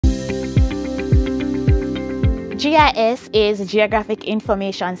GIS is Geographic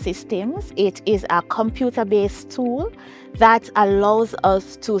Information Systems. It is a computer-based tool that allows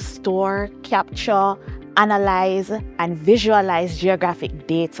us to store, capture, analyze, and visualize geographic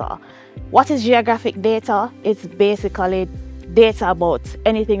data. What is geographic data? It's basically data about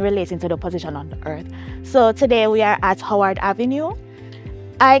anything relating to the position on the earth. So today we are at Howard Avenue.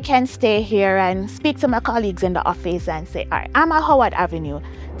 I can stay here and speak to my colleagues in the office and say, all right, I'm at Howard Avenue.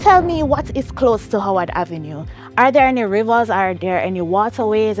 Tell me what is close to Howard Avenue. Are there any rivers? Are there any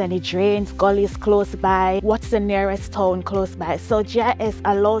waterways, any drains, gullies close by? What's the nearest town close by? So GIS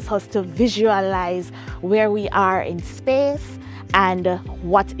allows us to visualize where we are in space and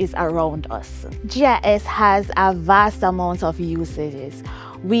what is around us. GIS has a vast amount of usages.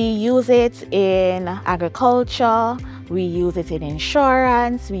 We use it in agriculture, we use it in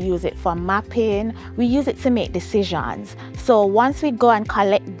insurance, we use it for mapping, we use it to make decisions. So once we go and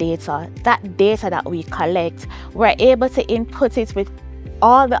collect data, that data that we collect, we're able to input it with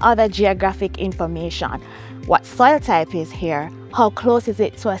all the other geographic information. What soil type is here, how close is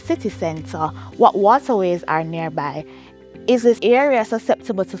it to a city center, what waterways are nearby, is this area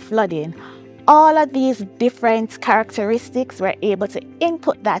susceptible to flooding? All of these different characteristics, we're able to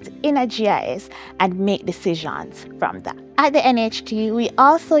input that in a GIS and make decisions from that. At the NHT, we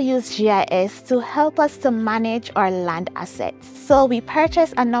also use GIS to help us to manage our land assets. So we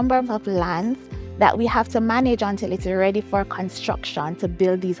purchase a number of lands that we have to manage until it's ready for construction to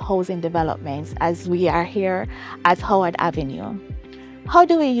build these housing developments, as we are here at Howard Avenue. How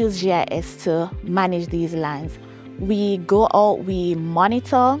do we use GIS to manage these lands? We go out, we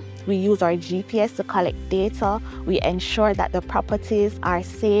monitor, we use our GPS to collect data, we ensure that the properties are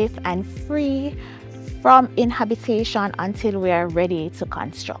safe and free from inhabitation until we are ready to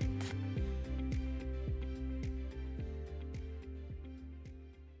construct.